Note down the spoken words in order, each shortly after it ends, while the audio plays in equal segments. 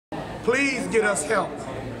Please get us help.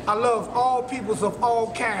 I love all peoples of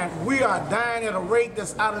all kinds. We are dying at a rate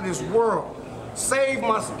that's out of this world. Save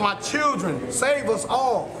my children. Save us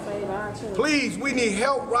all. Please, we need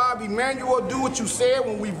help. Rob Emanuel, do what you said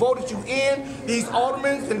when we voted you in. These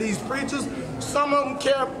aldermen and these preachers, some of them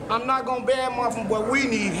care. I'm not going to badmouth them, but we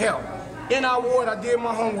need help. In our ward, I did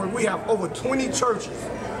my homework. We have over 20 churches.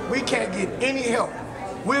 We can't get any help.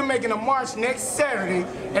 We're making a march next Saturday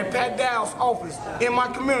at Pat Dow's office in my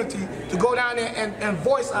community to go down there and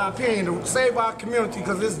voice our opinion to save our community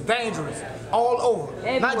because it's dangerous all over.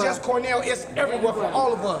 Everywhere. Not just Cornell, it's everywhere for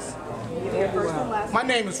all of us. My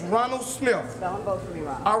name is Ronald Smith. Spell them both for me,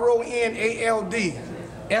 Ron. R-O-N-A-L-D.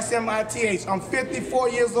 S-M-I-T-H. I'm 54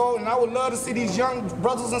 years old, and I would love to see these young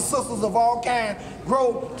brothers and sisters of all kinds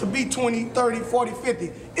grow to be 20, 30, 40,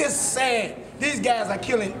 50. It's sad. These guys are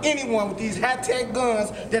killing anyone with these high-tech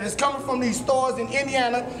guns that is coming from these stores in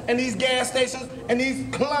Indiana and these gas stations and these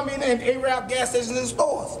Colombian and Arab gas stations and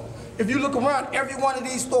stores. If you look around, every one of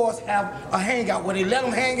these stores have a hangout where they let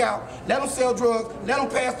them hang out, let them sell drugs, let them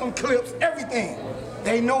pass them clips, everything.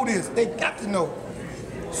 They know this. They got to know.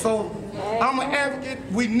 So I'm an advocate.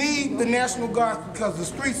 We need the National Guard because the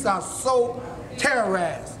streets are so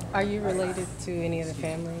terrorized. Are you related to any of the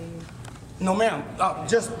family? No, ma'am.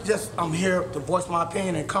 I'm here to voice my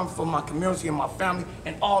opinion and come from my community and my family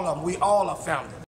and all of them. We all are family.